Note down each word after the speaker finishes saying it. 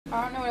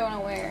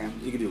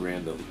You can do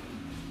random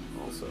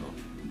also.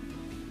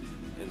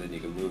 And then you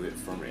can move it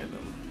from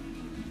random.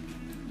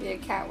 Be a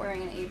cat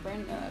wearing an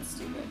apron? No, that's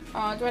stupid.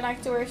 Oh, do I not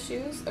get to wear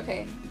shoes?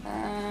 Okay.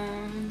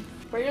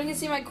 Where do you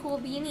see my cool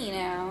beanie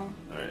now?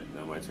 Alright,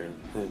 now my turn.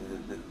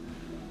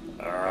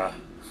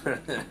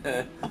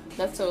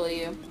 That's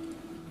totally you.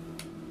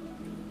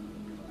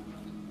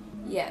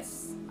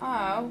 Yes.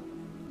 Oh.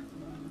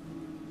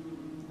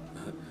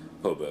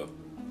 Hobo.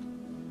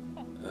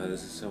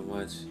 This is so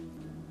much.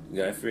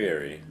 Guy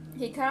Fieri.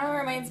 He kind of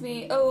reminds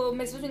me. Oh,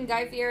 mixed between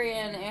Guy Fieri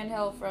and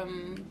Angel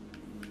from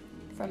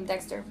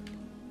Dexter.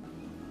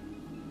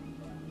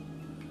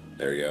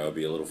 There you go. I'll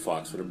be a little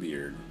fox with a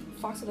beard.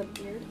 Fox with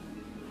a beard.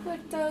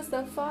 What does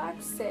the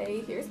fox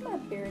say? Here's my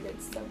beard.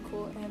 It's so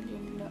cool, and you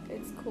know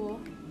it's cool.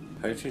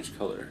 How do you change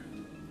color?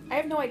 I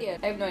have no idea.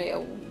 I have no idea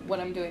what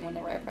I'm doing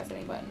whenever I press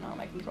any button on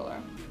my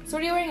controller. So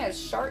what are you wearing? A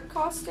shark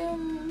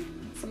costume?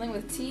 Something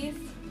with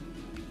teeth?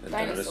 A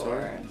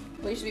dinosaur?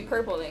 Well, you should be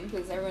purple then,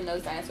 because everyone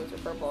knows dinosaurs are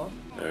purple.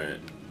 Alright.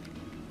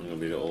 I'm gonna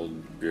be the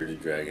old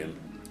bearded dragon.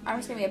 I'm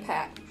just gonna be a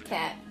cat.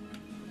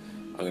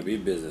 I'm gonna be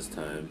business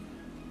time.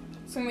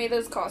 So we made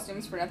those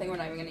costumes for nothing. We're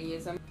not even gonna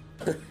use them.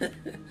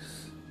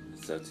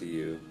 It's up to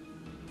you.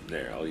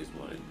 There, I'll use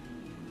mine.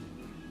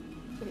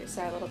 With your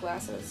sad little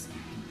glasses.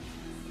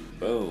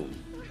 Boom.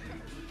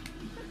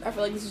 I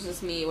feel like this is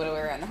just me, what I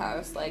wear around the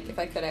house. Like, if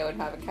I could, I would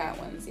have a cat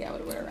onesie I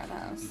would wear around the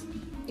house.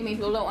 You mean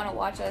people don't want to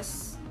watch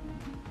us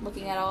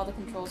looking at all the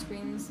control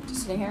screens?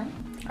 Just sitting here?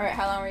 Alright,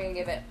 how long are we gonna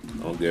give it?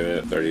 I'll give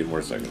it 30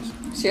 more seconds.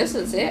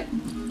 Seriously, that's it?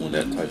 When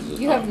that touches the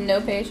You top. have no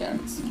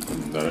patience.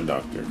 I'm not a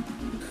doctor.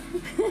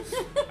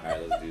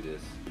 Alright, let's do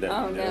this.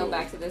 Oh no,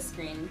 back to this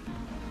screen.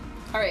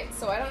 Alright,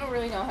 so I don't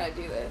really know how to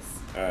do this.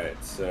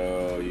 Alright,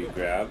 so you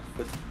grab,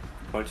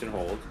 punch and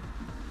hold.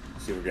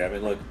 See, we're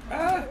grabbing, look.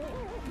 Ah!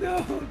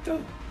 No,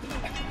 don't.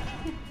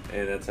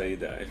 And that's how you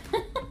die.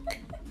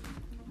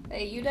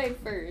 Hey, you died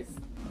first.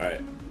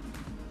 Alright,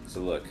 so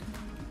look.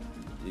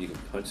 You can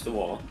punch the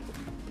wall.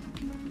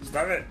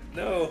 Stop it!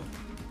 No!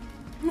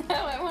 No,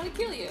 I want to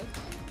kill you.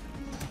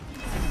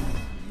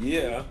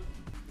 Yeah.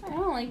 I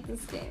don't like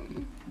this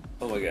game.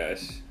 Oh my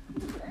gosh.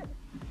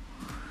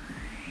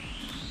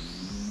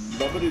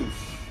 Babadoosh.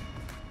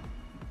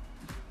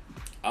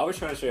 I was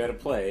trying to show you how to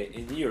play,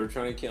 and you were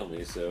trying to kill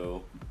me,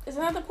 so...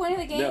 Isn't that the point of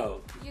the game?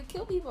 No. You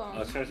kill people. I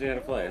was trying to show you how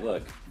to play,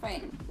 look.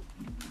 Fine.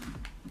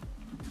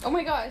 Oh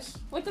my gosh,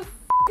 what the f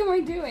am I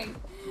doing?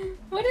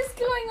 What is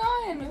going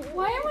on?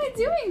 Why am I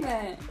doing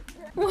that?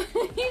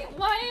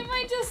 Why am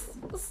I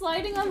just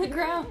sliding on the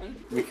ground?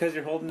 Because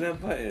you're holding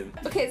that button.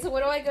 Okay, so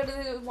what do I go to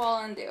the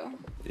wall and do?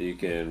 You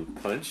can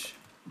punch.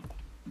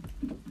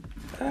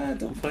 Ah,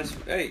 don't punch.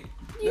 Hey!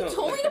 You no,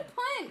 told me to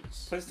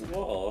punch! Punch the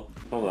wall.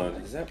 Hold on,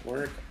 does that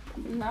work?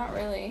 Not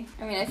really.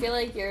 I mean, I feel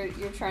like you're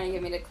trying to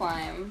get me to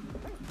climb,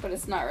 but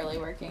it's not really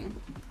working.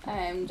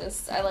 I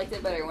liked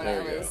it better when I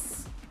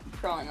was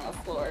crawling on the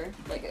floor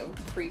like a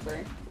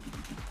creeper.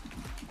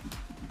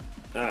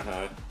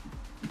 Uh-huh.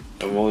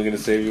 I'm only gonna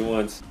save you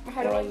once.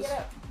 How do I get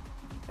up?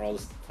 Or I'll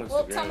just punch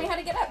Well, the ground. tell me how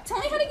to get up. Tell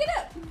me how to get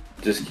up!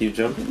 Just keep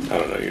jumping? I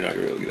don't know, you're not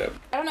gonna be able to get up.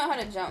 I don't know how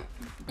to jump.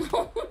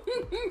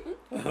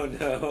 Oh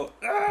no.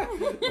 Ah!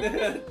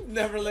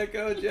 Never let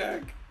go,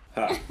 Jack.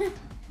 Ha.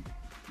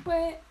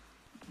 Wait,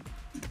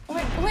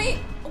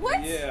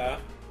 what? Yeah.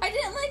 I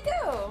didn't let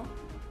go.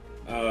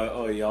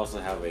 Oh, you also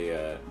have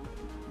a,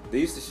 they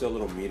used to show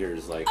little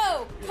meters like...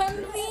 Oh,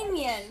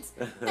 convenient.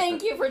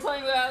 Thank you for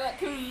telling me about that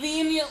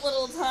convenient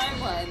little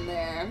timeline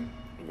there.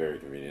 Very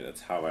convenient.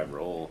 That's how I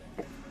roll.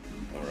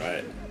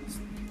 Alright.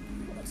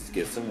 Let's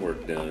get some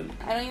work done.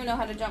 I don't even know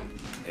how to jump.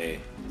 A.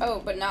 Oh,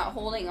 but not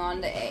holding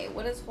on to A.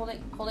 What is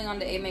holding on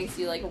to A makes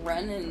you like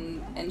run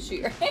and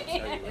shoot your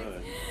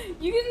hand?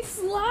 You can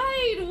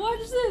slide.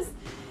 Watch this.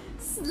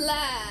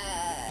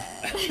 Slide.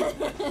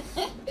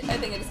 I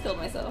think I just killed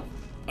myself.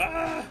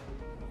 Ah!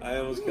 I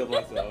almost killed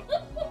myself.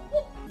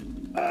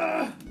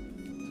 Ah!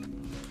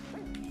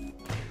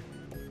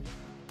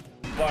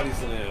 Body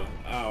slam.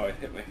 Ow, I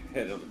hit my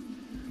head on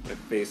my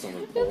face on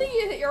the I pole. think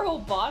you hit your whole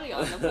body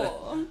on the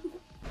pole.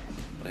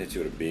 I hit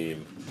you with a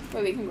beam.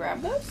 Wait, we can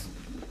grab those?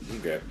 You can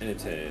grab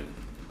anything.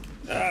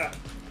 Ah!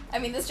 I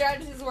mean, the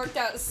strategy's worked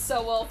out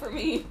so well for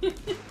me.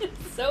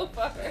 So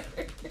far.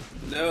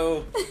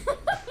 No! Oh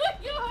my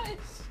gosh!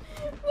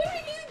 What are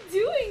you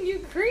doing,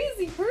 you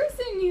crazy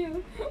person,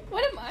 you?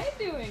 What am I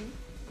doing?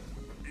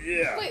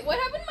 Yeah! Wait, what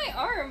happened to my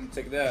arm?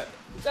 Take that.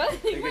 I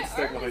think It my gets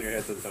stuck arm behind your head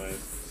is-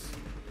 sometimes.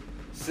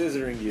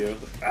 Scissoring you.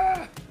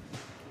 Ah!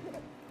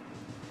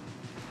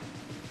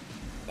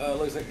 Oh, it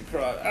looks like a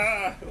crotch.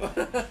 Ah!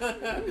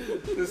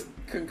 This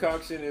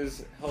concoction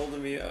is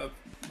holding me up.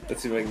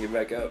 Let's see if I can get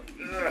back up.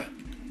 Ugh.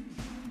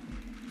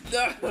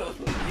 No!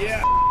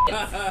 Yeah!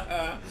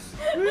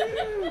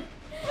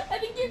 I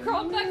think you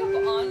crawled back up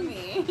on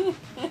me.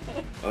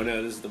 Oh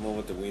no, this is the one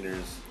with the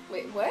wieners.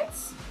 Wait, what?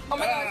 Oh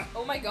my gosh!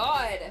 Oh my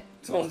god!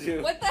 Told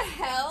you. What the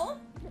hell?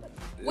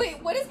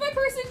 Wait, what is my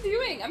person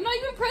doing? I'm not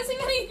even pressing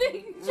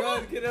anything.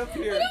 Run, get up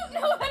here. I don't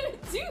know how to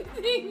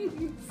do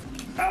things.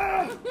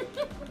 Ah!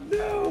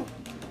 No!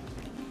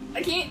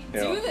 I can't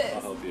Here, do this.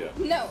 I'll help you.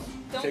 No,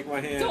 don't. Take my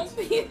hand. Don't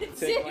be a dick.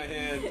 Take my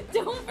hand.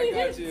 Don't be I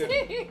got a you.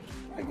 dick.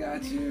 I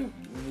got you.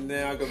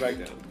 Now go back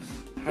down.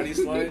 How do you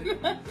slide?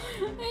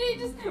 I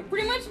just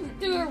pretty much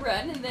do a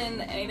run and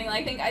then anything.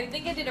 I think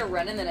I did a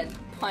run and then a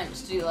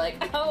punch to do like,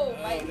 oh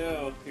my. Oh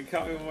no, you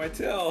caught me with my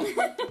tail.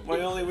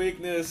 My only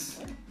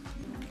weakness.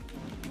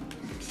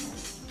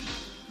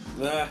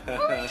 How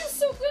are you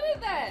so good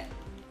at that?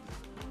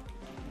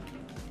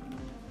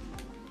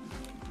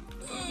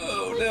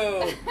 Oh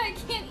no. I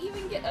can't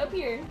even get up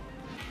here.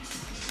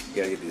 You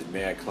gotta get these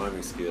mad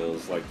climbing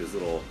skills like this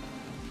little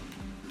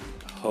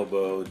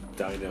hobo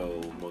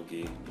dino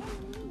monkey.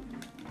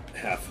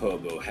 Half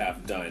hobo,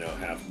 half dino,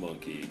 half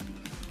monkey.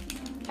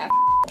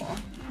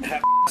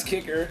 Half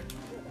kicker.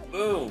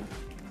 Boom.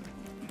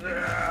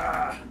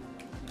 Ah.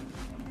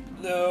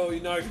 No, you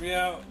knocked me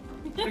out.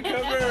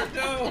 Recover.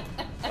 No.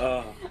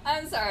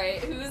 I'm sorry.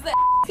 Who's the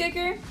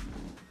kicker?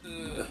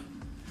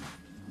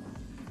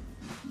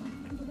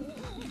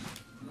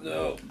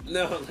 No,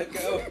 let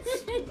go.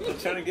 I'm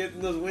trying to get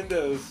in those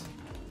windows.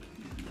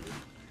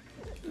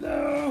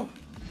 No.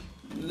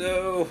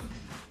 No.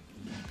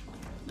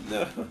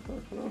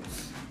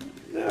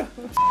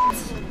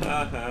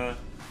 Uh-huh.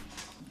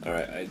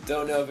 Alright, I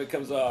don't know if it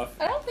comes off.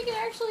 I don't think it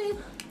actually.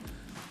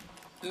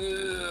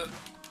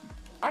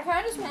 I kind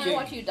of just want to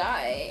watch you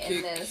die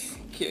in this.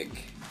 Kick.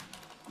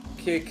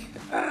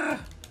 Ah!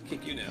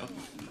 Kick you now.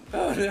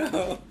 Oh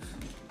no.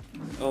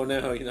 Oh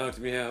no, you knocked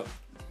me out.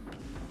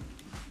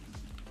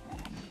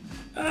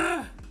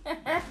 Ah!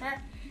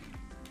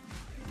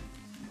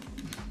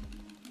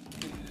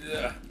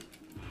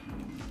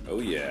 Oh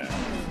yeah.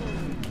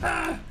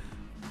 Ah!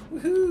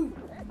 Woohoo!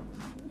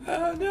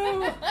 Oh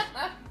no!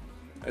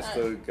 I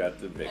still got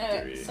the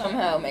victory.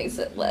 Somehow makes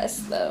it less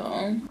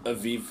though. A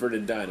V for the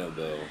dino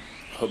though.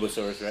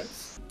 Hobosaurus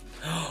Rex.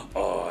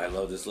 Oh, I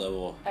love this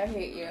level. I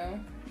hate you.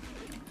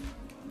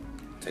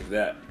 Take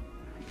that.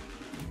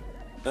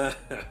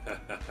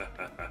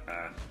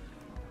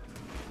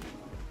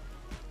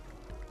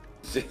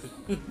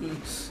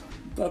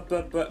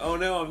 but oh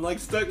no, I'm like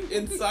stuck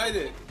inside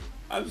it.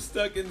 I'm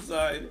stuck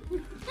inside.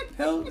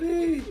 Help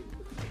me!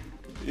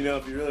 You know,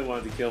 if you really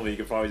wanted to kill me, you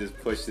could probably just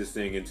push this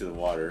thing into the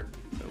water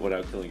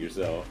without killing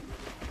yourself.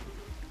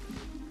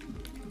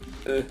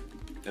 And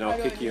I'll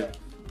kick you.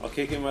 I'll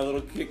kick you in my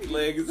little kick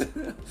legs.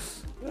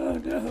 Oh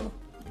no.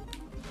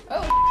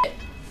 Oh shit.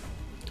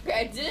 Okay,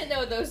 I didn't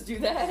know those do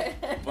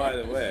that. By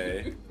the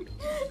way.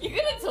 You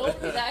could have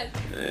told me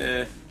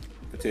that.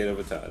 Potato.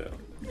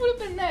 Would have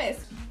been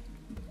nice.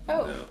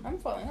 Oh, No. I'm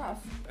falling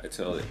off. I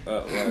told it.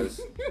 Oh, it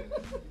was.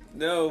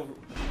 No.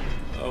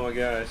 Oh my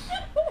gosh.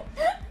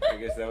 I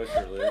guess that was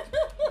short-lived.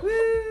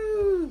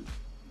 Woo!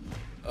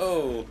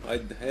 Oh,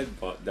 I head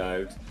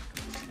dived.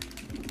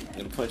 I'm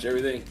gonna punch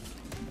everything.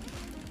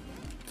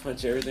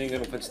 Punch everything. I'm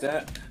gonna punch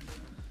that.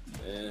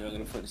 And I'm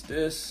gonna punch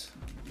this.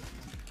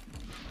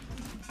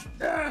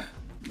 Ah!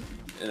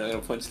 And I'm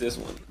gonna punch this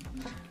one.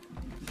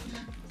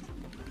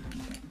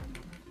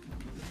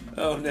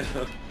 Oh no.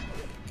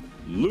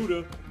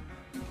 Luda.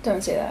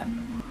 Don't say that.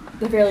 At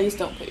the very least,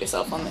 don't put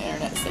yourself on the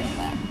internet saying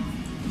that.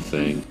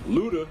 Saying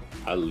Luda.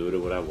 I Luda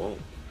what I want.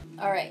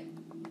 Alright.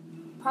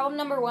 Problem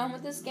number 1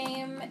 with this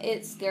game,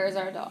 it scares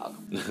our dog.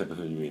 You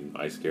mean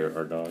I scare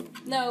our dog?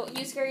 No,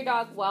 you scare your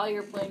dog while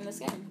you're playing this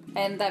game.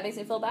 And that makes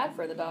me feel bad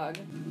for the dog.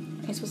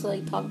 You're supposed to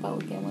like talk about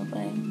what game we're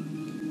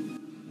playing.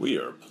 We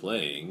are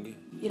playing.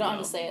 You don't have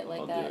to say it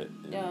like I'll that. do it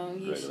in No,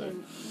 you regular.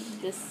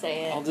 should just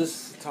say it. I'll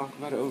just talk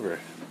about it over.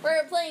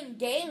 We're playing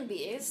Gang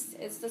Beast.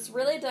 It's this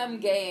really dumb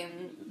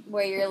game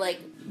where you're like,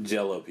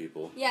 Jello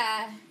people.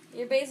 yeah,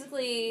 you're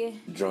basically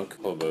Drunk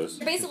hobos.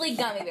 gummy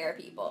bear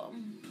people.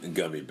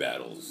 Gummy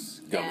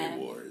battles. Gummy Yeah,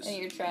 wars. And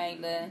you're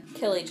trying to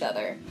kill each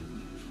other.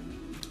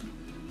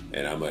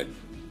 And I'm a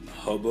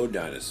hobo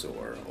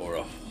dinosaur or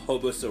a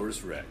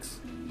Hobosaurus Rex.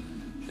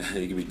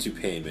 You can be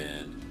Toupee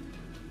Man.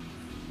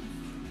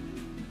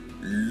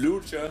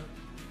 Lucha.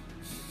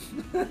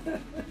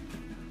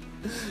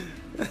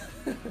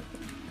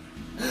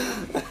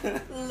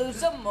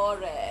 Lucha More.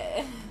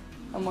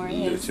 Amore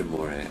is Lucha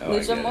More. Oh,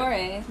 Lucha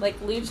More, like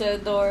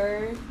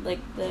Luchador, like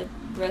the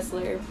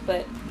wrestler,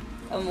 but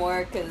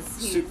Amore because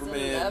he's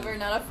Superman. a lover,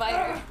 not a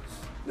fighter.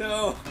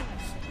 No.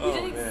 You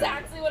did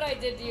exactly what I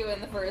did to you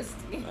in the first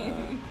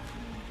game.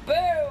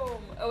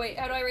 Boom! Oh wait,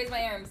 how do I raise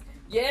my arms?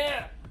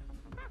 Yeah!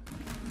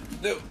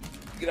 No.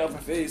 Get off my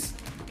face.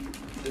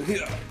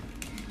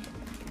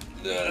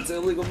 No, that's an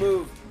illegal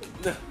move.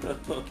 No.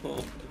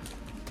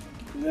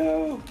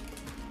 No.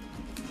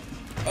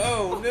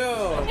 Oh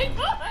no! Oh my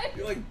god!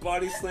 You're like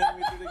body slamming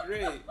me through the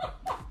grate.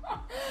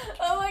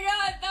 Oh my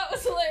god, that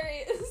was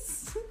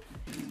hilarious.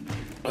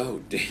 Oh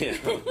damn.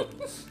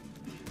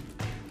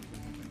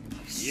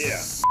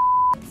 Yeah.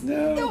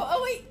 No, No.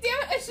 oh wait, damn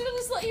it, I should have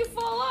just let you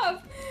fall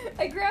off.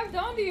 I grabbed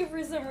onto you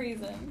for some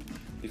reason.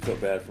 You feel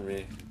bad for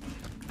me.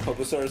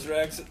 Hobosaurus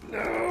Rex.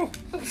 No.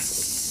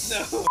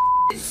 No.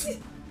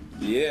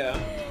 Yeah.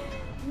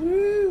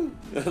 Woo.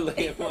 Look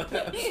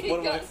at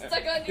You got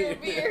stuck on your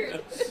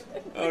beard.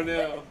 Oh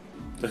no.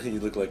 You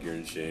look like you're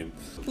in shame.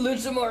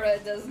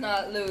 Luchamora does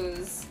not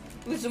lose.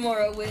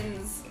 Luchamora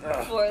wins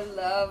for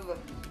love.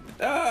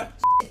 Ah!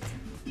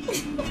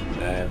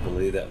 I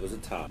believe that was a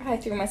top. I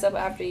threw myself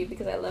after you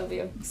because I love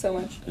you so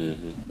much.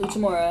 Mm-hmm.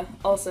 Luchamora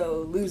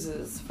also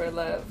loses for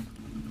love.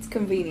 It's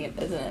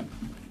convenient, isn't it?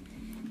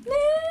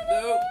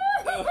 No!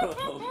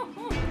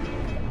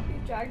 You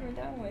dragged me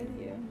down with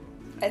you.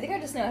 I think I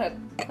just know how to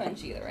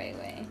punch you the right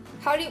way.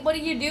 What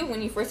do you do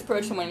when you first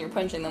approach someone and you're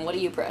punching them? What do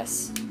you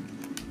press?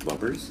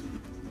 Bumpers?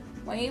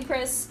 Why don't you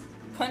press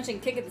punch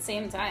and kick at the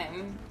same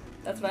time?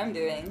 That's what I'm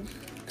doing.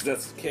 Because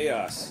that's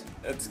chaos.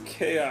 That's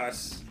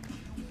chaos.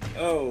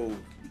 Oh,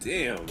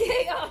 damn.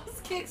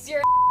 Chaos kicks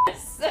your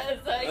ass, says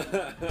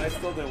I. I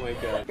still didn't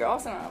wake up. You're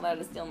also not allowed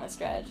to steal my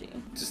strategy.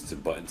 Just a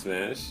button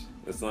smash?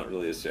 That's not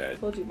really a I strategy.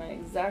 told you my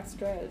exact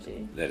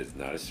strategy. That is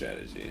not a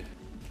strategy.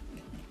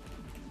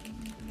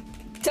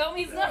 Tell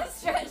me it's not a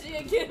strategy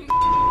again.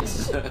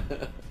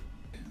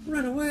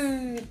 Run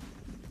away!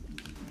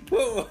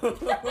 Whoa!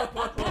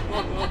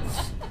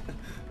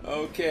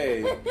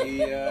 Okay, he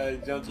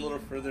jumped a little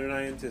further than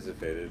I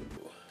anticipated.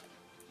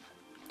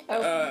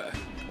 Oh.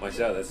 Watch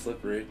out, that's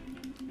slippery.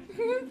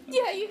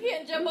 Yeah, you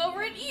can't jump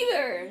over it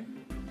either.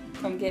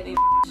 I'm getting.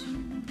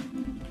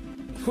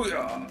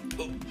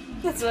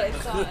 That's what I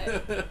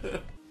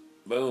thought.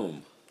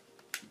 Boom.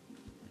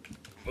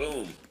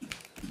 Boom.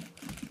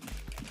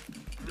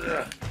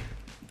 Ugh.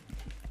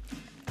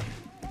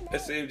 I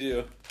saved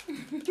you.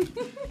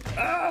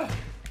 Ah!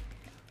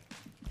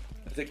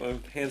 I think my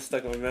hand's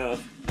stuck in my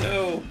mouth.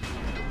 No!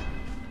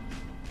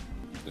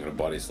 I'm gonna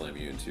body slam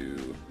you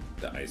into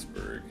the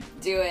iceberg.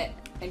 Do it.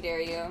 I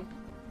dare you.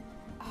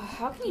 Oh,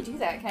 how can you do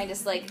that? Can I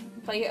just like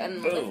play it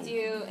and lift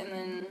you and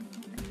then...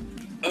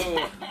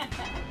 Oh!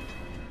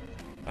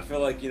 I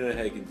feel like, you know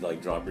how you can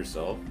like drop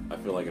yourself? I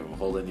feel like if I'm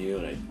holding you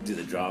and I do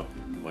the drop,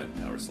 I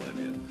might power slam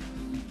you.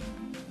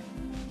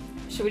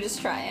 Should we just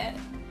try it?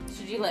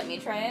 Should you let me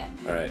try it?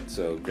 Alright,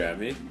 so grab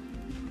me.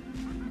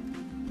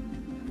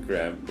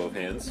 Grab both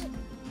hands.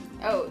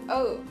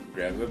 Oh.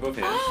 Grab me with both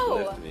hands. Oh.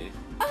 Lift me.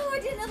 Oh, I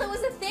didn't know that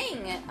was a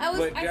thing.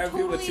 Wait, grab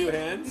you with two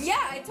hands?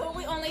 Yeah, I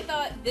totally only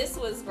thought this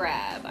was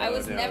grab. I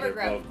was no, never they're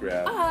grab. both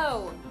grab.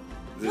 Oh.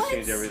 Does this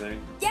change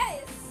everything?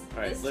 Yes.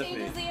 All right, this lift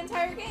changes me. the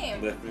entire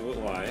game. Lift me with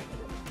Y.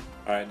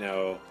 Alright,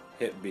 now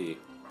hit B.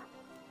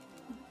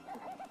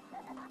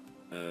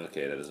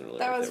 Okay, that doesn't really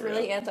That work was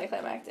really well.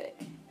 anticlimactic.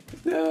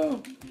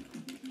 No!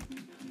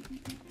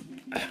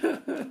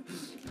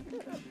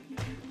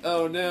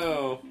 Oh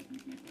no!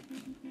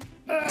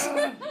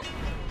 Ah.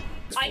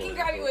 I can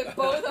grab you with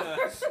both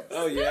arms.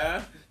 Oh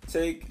yeah?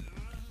 Take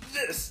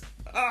this!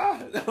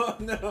 Ah! No,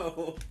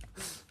 no!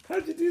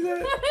 How'd you do that?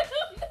 No.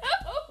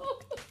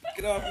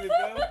 Get off me,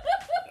 Belle!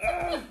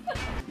 Ah.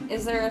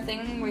 Is there a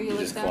thing where you look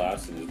Just down?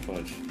 collapse and just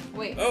punch.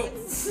 Wait. Oh!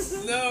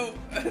 No!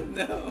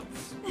 No!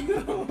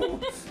 No!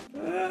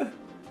 Ah.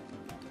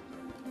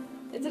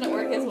 It didn't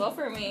work as well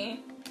for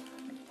me.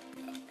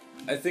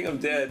 I think I'm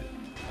dead.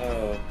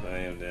 Oh, I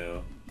am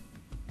now.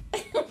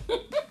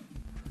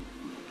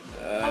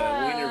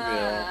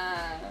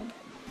 Wienerville.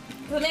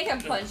 Does it make him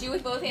punch you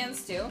with both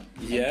hands too?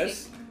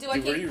 Yes? Do I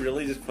Were kick? you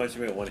really just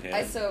punching me with one hand?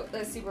 I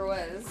super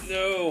was.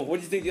 No! What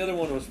do you think the other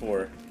one was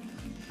for?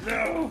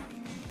 No!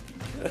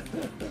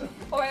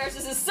 Oh my gosh,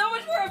 this is so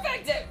much more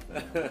effective!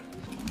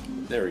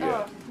 There we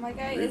go. Oh, my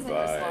guy isn't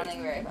Revived.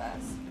 responding very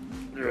fast.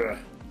 Ugh.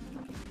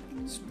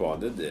 Spawn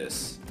to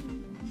this.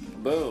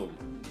 Boom.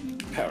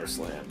 Power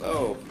slam.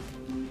 Oh.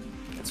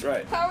 That's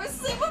right. Power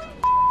slam!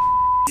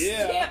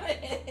 Yeah! Damn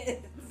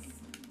it!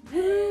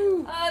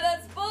 Woo. Oh,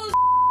 that's bullshit!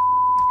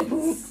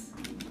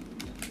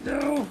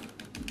 No!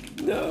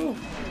 No!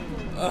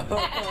 Oh.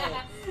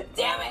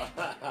 Damn it!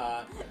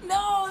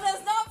 No,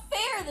 that's not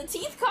fair! The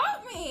teeth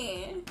caught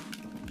me!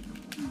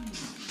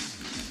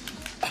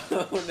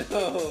 Oh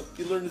no!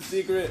 You learned the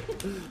secret!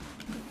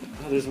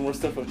 Oh, there's more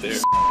stuff up there.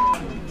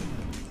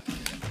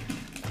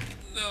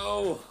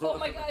 No! Oh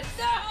my god,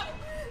 no!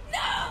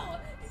 No!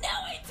 No,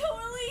 I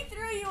totally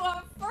threw you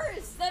off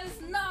first! That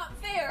is not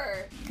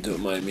fair!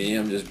 Don't mind me,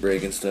 I'm just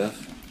breaking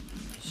stuff.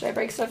 Should I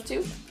break stuff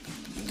too?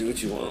 Do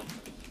what you want.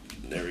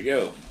 There we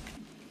go.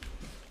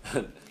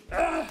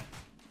 Ah!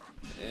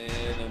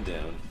 And I'm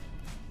down.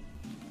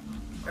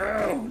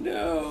 Oh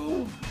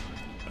no!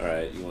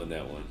 Alright, you won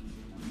that one.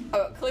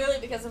 Oh, clearly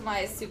because of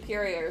my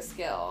superior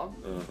skill.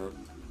 Uh-huh.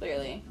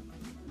 Clearly.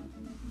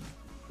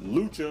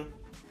 Lucha.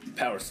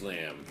 Power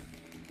slam.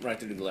 Right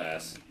through the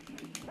glass.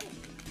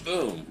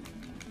 Boom.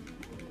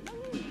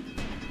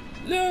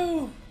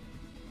 No!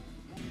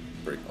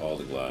 Break all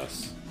the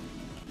glass.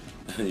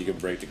 You can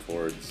break the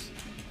cords.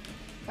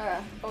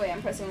 Oh wait,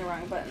 I'm pressing the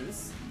wrong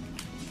buttons.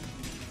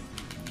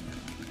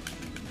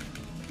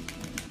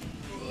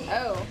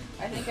 Oh,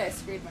 I think I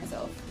screwed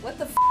myself. What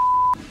the f***?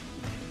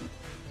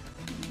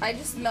 I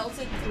just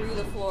melted through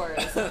the floors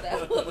of the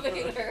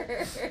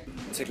elevator.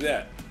 Take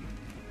that.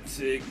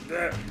 Take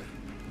that.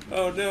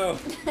 Oh no.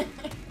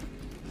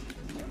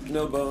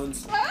 No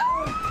bones.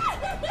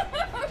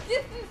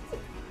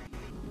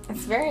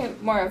 It's very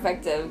more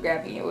effective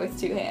grabbing it with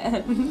two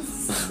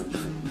hands.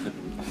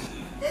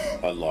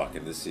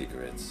 Unlocking the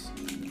secrets.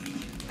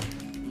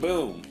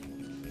 Boom.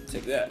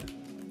 Take that.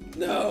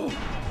 No.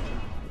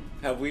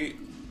 Have we,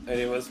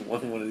 any of us,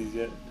 won one of these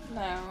yet?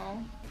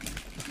 No.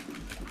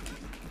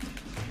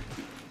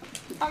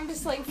 I'm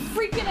just like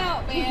freaking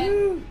out, man.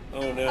 Woo-hoo.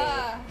 Oh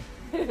no.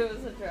 It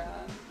was a draw.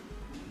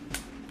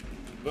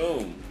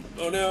 Boom.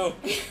 Oh no.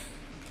 I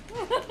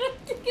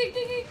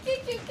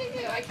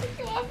kicked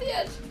you off the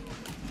edge.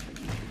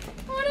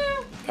 Oh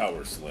no.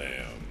 Power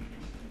slam.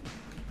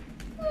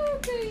 Oh,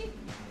 goody.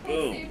 I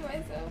Boom. saved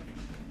myself.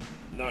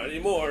 Not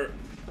anymore.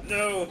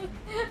 No.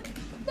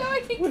 No, I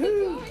can keep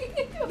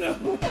Woohoo. going.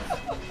 No.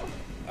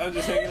 I'm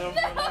just hanging on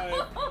for my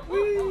life.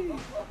 Whee.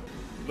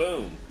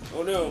 Boom.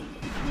 Oh no.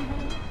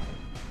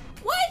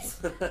 What?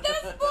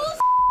 That's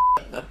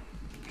bullshit.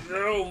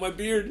 No, my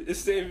beard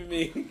is saving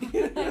me.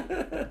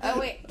 Oh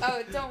wait.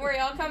 Oh, don't worry.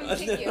 I'll come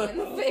kick you in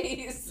the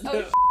face. Oh.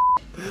 No.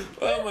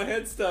 Oh, my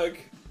head's stuck.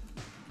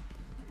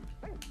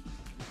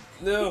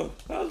 No.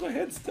 How's my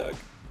head stuck?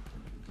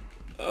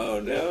 Oh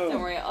no.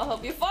 Don't worry. I'll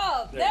help you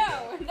fall. There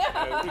you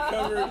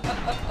No.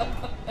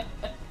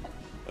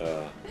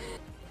 I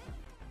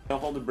I'll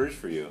hold the bridge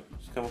for you.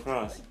 Just come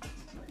across.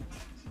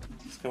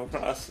 Just come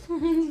across.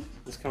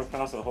 Just come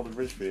across. I'll hold the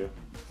bridge for you.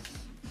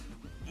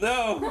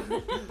 No!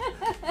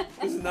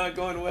 This is not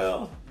going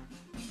well.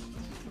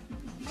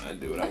 I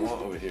do what I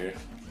want over here.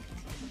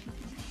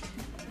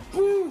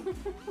 Woo!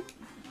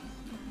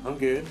 I'm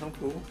good. I'm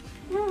cool.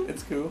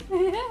 It's cool.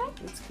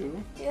 It's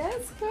cool. Yeah,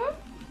 it's cool.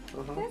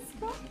 Uh-huh. That's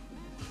cool.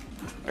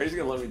 Are you just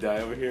gonna let me die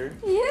over here?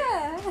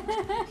 Yeah.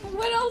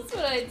 What else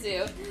would I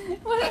do?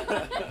 What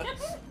am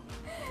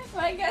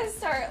I gonna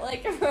start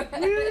like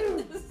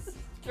destroying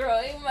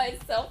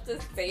myself to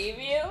save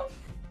you?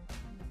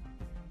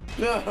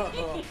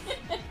 No!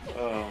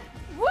 Oh.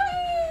 Woo!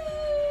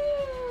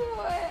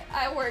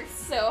 I worked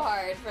so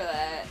hard for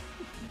that.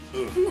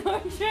 Oof. No,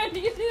 I'm trying to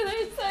get to the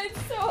other side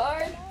so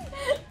hard.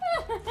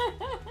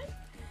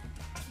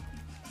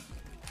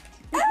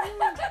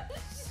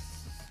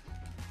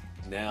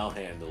 Now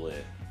handle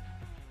it.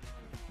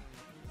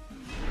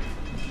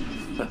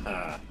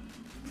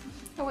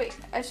 Oh wait,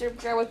 I should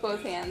grab with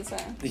both hands. Huh?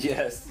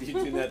 Yes, you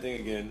do that thing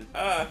again.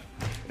 Ah!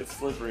 It's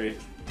slippery.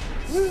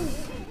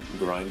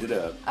 Grind it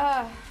up.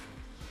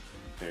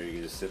 There, you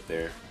can just sit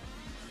there.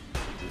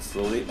 And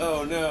slowly.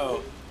 Oh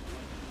no!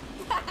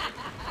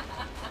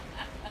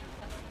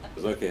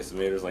 It's okay, so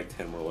maybe there's like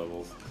 10 more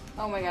levels.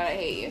 Oh my god, I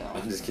hate you.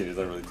 I'm just kidding,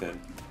 there's not really 10.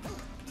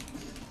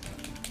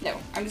 No,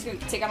 I'm just gonna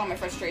take out all my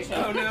frustration.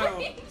 Oh no!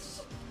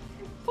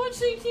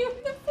 Punching you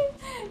in the face.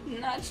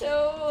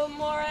 Nacho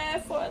More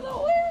for the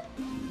win.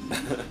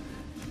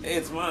 Hey,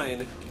 it's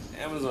mine.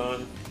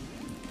 Amazon.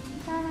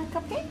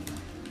 Cupcake?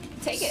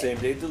 Take it. Same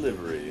day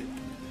delivery.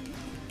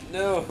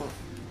 No!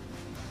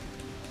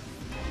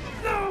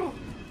 No!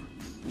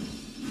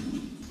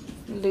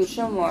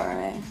 Lucha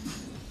More.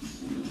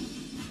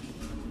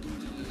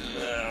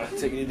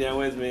 Taking you down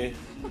with me.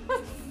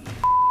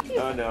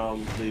 Oh no, I'll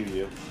leave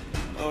you.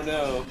 Oh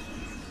no.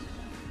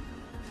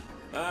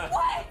 Ah.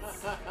 What?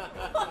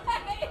 What?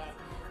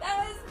 That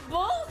was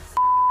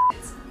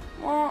bullshit.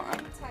 Well,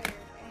 I'm tired. I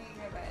need to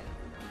go to bed.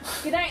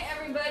 Good night,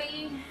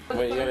 everybody.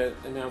 Wait, you gotta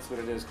announce what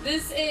it is.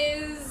 This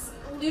is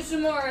Lucha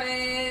More,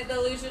 the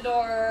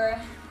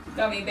Luchador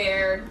gummy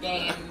bear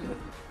game.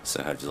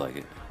 So how'd you like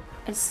it?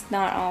 It's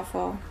not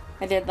awful.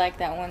 I did like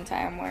that one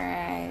time where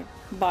I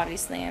body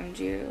slammed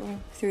you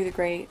through the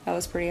grate. That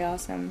was pretty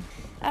awesome.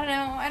 I don't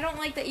know. I don't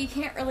like that you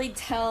can't really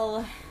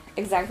tell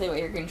exactly what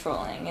you're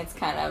controlling. It's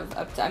kind of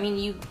up to, I mean,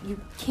 you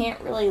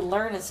can't really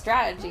learn a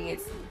strategy.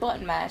 It's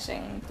button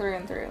mashing through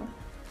and through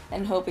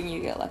and hoping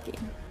you get lucky.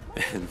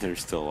 And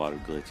there's still a lot of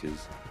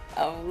glitches.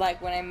 Oh,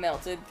 like when I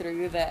melted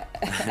through the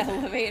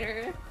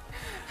elevator.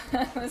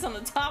 I was on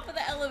the top of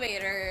the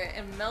elevator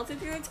and melted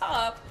through the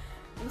top.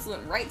 I just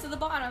went right to the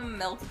bottom,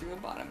 melted through the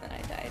bottom, and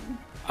I died.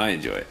 I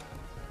enjoy it.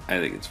 I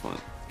think it's fun.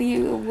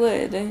 You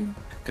would.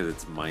 Because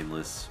it's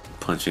mindless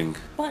punching.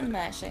 Button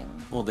mashing.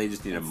 Well, they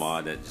just need a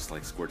mod that just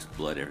like squirts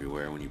blood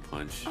everywhere when you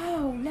punch.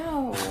 Oh,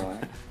 no.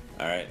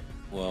 Alright,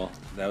 well,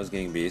 that was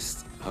Gang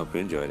Beast. Hope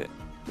you enjoyed it.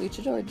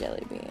 Luchador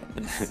jelly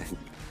beans.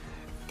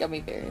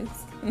 Gummy bears.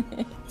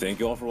 Thank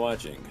you all for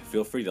watching.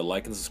 Feel free to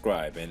like and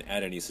subscribe and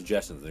add any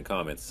suggestions in the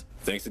comments.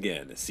 Thanks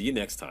again. See you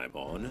next time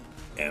on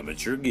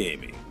Amateur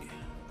Gaming.